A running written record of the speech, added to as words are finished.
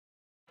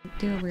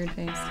Do a weird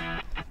face.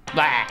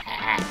 Blah.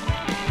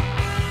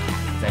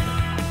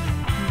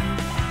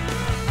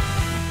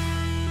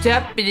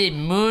 Top of the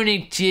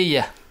morning to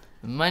you.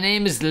 My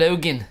name is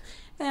Logan.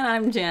 And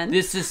I'm Jen.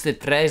 This is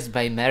Surprised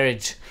by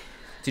Marriage.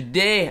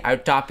 Today our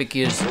topic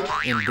is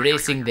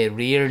embracing the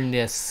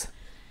weirdness.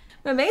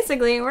 But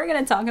basically, we're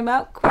going to talk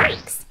about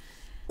quirks.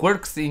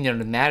 Quirks in your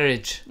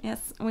marriage.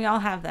 Yes, we all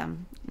have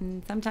them.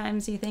 And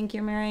sometimes you think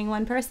you're marrying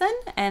one person,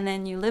 and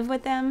then you live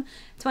with them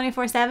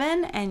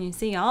 24/7, and you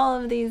see all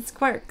of these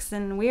quirks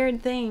and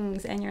weird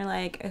things, and you're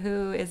like,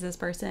 who is this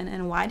person,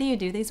 and why do you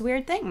do these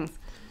weird things?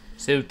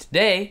 So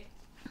today...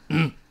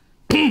 My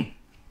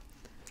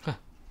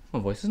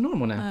voice is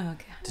normal now. Oh,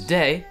 God.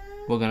 Today,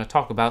 we're going to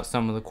talk about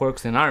some of the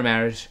quirks in our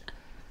marriage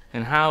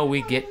and how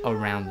we get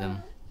around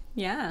them.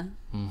 Yeah.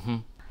 Mm-hmm.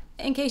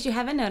 In case you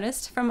haven't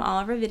noticed from all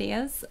of our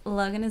videos,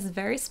 Logan is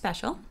very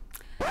special.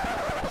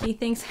 He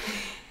thinks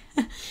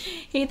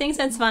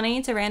it's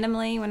funny to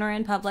randomly, when we're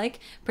in public,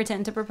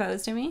 pretend to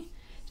propose to me,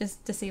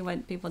 just to see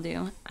what people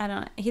do.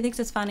 He thinks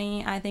it's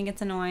funny. I think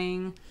it's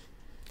annoying.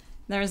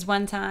 There was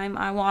one time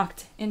I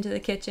walked into the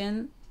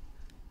kitchen.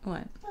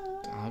 What?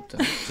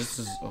 This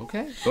is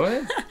okay. Go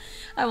ahead.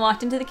 I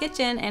walked into the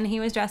kitchen and he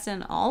was dressed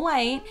in all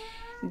white,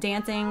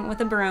 dancing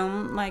with a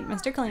broom like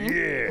Mr. Clean.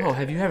 Yeah. Oh,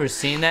 have you ever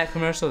seen that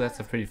commercial? That's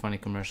a pretty funny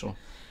commercial.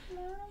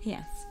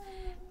 Yes.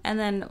 And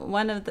then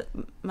one of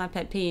my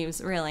pet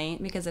peeves, really,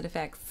 because it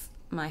affects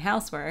my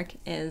housework,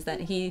 is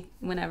that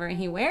whenever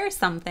he wears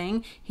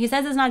something, he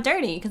says it's not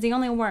dirty because he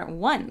only wore it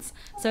once.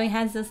 So he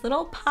has this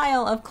little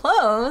pile of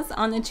clothes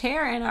on the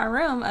chair in our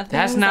room of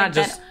things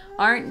that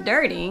aren't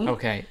dirty.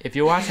 Okay, if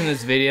you're watching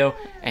this video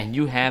and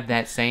you have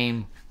that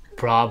same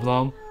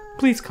problem,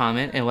 please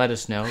comment and let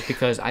us know,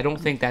 because I don't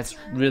think that's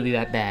really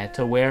that bad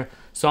to wear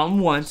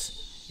something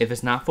once if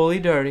it's not fully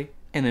dirty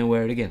and then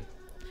wear it again.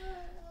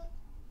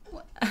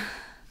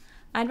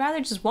 I'd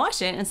rather just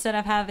wash it instead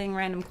of having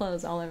random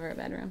clothes all over a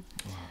bedroom.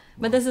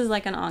 But this is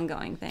like an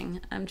ongoing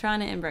thing. I'm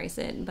trying to embrace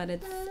it, but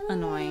it's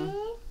annoying,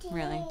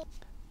 really.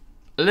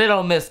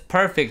 Little Miss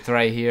Perfect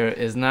right here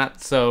is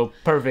not so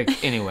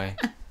perfect anyway.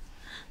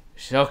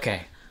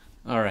 Okay,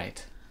 all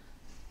right.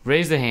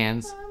 Raise the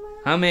hands.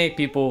 How many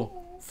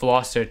people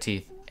floss their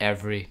teeth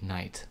every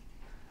night?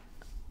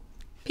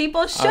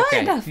 People should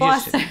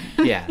floss.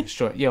 Yeah,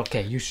 sure. Yeah,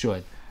 okay, you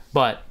should.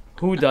 But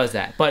who does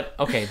that? But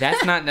okay,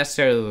 that's not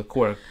necessarily the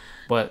quirk,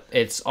 but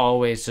it's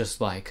always just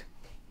like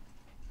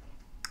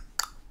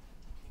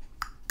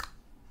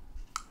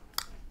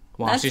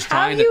while she's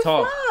trying to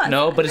talk. Floss.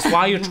 No, but it's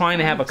while you're trying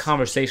to have a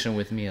conversation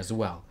with me as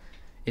well.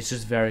 It's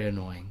just very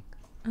annoying.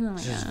 Oh my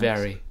It's just gosh.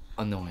 very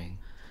annoying.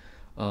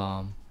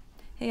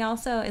 He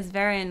also is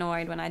very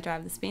annoyed when I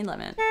drive the speed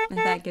limit. If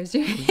that gives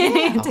you any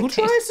Who indication.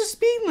 tries the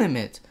speed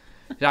limit?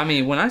 I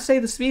mean, when I say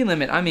the speed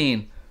limit, I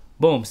mean,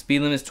 boom, speed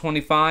limit's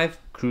 25,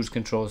 cruise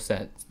control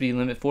set. Speed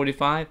limit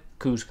 45,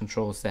 cruise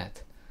control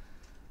set.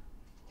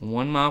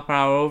 1 mile per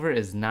hour over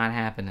is not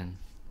happening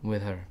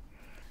with her.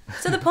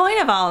 So the point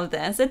of all of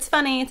this, it's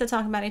funny to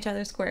talk about each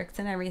other's quirks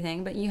and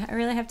everything, but you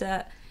really have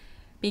to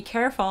be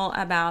careful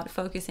about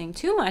focusing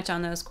too much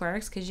on those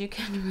quirks, because you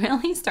can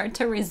really start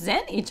to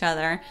resent each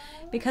other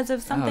because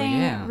of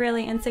something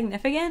really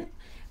insignificant,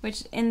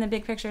 which in the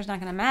big picture is not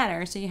going to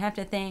matter. So you have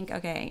to think,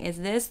 okay,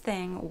 is this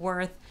thing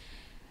worth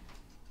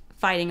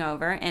fighting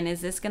over, and is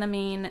this going to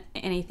mean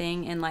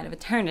anything in light of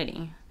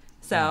eternity?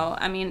 So,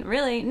 I mean,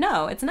 really,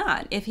 no, it's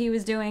not. If he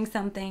was doing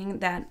something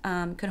that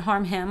could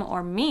harm him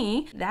or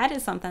me, that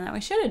is something that we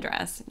should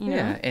address. You know?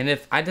 Yeah, and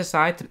if I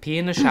decide to pee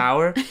in the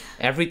shower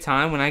every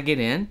time when I get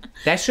in,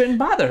 that shouldn't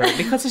bother her,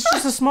 because it's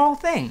just a small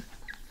thing.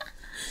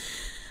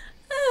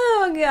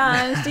 Oh,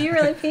 gosh. Do you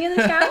really pee in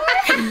the shower?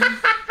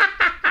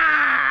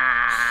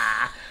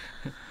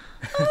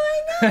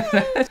 Oh, my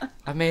gosh.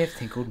 I may have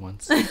tinkled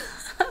once.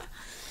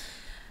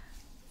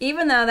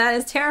 Even though that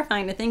is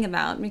terrifying to think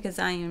about, because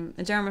I am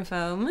a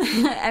germaphobe.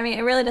 I mean,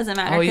 it really doesn't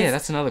matter. Oh yeah,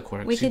 that's another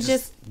quirk. We could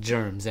just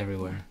germs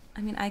everywhere.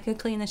 I mean, I could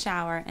clean the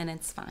shower and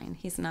it's fine.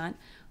 He's not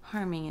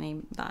harming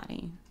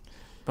anybody.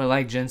 But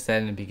like Jen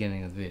said in the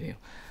beginning of the video,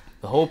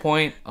 the whole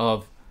point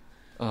of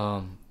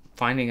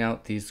finding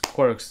out these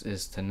quirks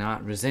is to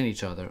not resent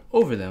each other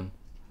over them,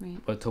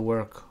 Right. but to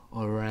work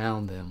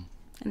around them.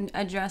 And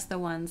address the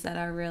ones that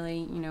are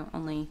really,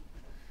 only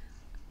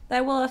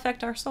that will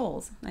affect our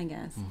souls, I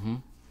guess. Mm-hmm.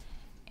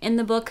 In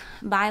the book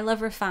By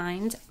Love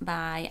Refined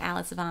by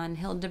Alice von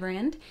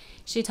Hildebrand,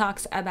 she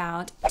talks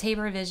about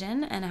Tabor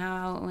vision and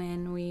how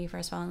when we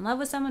first fall in love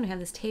with someone, we have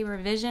this Tabor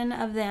vision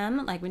of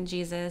them, like when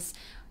Jesus,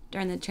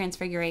 during the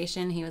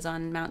Transfiguration, he was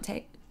on Mount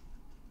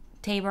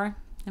Tabor.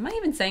 Am I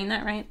even saying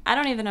that right? I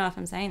don't even know if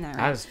I'm saying that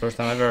right. That's the first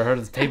time I've ever heard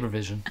of the Tabor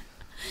vision.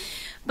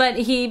 But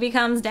he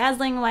becomes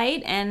dazzling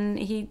white, and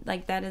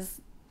that is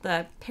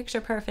the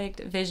picture-perfect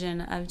vision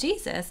of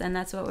Jesus, and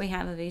that's what we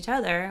have of each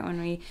other when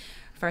we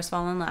first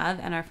fall in love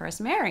and are first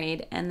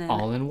married. And then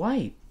all in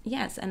white.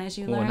 Yes, and as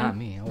you Well, learn... not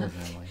me. I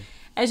wasn't in white.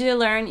 As you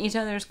learn each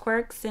other's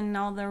quirks and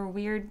all the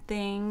weird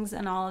things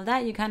and all of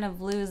that, you kind of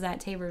lose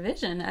that Tabor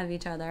vision of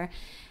each other.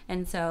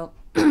 And so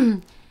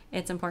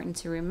it's important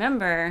to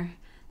remember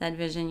that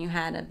vision you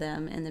had of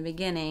them in the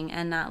beginning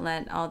and not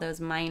let all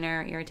those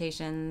minor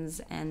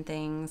irritations and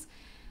things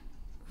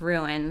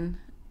ruin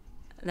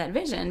that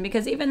vision.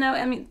 Because even though,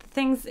 I mean,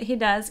 things he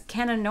does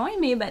can annoy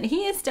me, but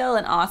he is still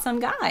an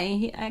awesome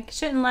guy. I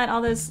shouldn't let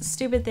all those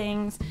stupid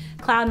things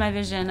cloud my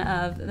vision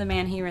of the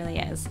man he really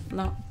is.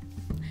 No,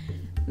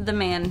 the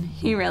man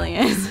he really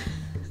is.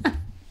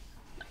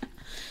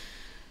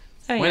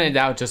 So, When yeah. in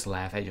doubt, just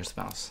laugh at your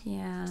spouse.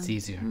 Yeah. It's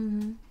easier.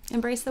 Mm-hmm.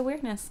 Embrace the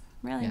weirdness,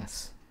 really.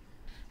 Yes.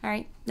 All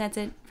right, that's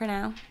it for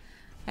now.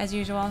 As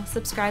usual,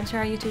 subscribe to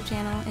our YouTube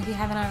channel if you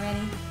haven't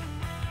already.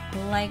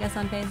 Like us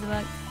on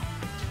Facebook.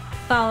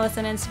 Follow us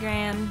on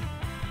Instagram.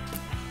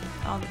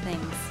 All the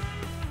things.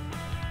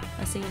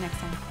 I'll see you next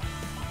time.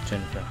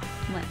 Jennifer.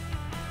 What?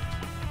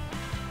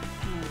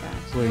 Oh my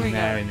gosh. Will Here you we go.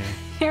 marry me?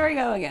 Here we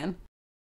go again.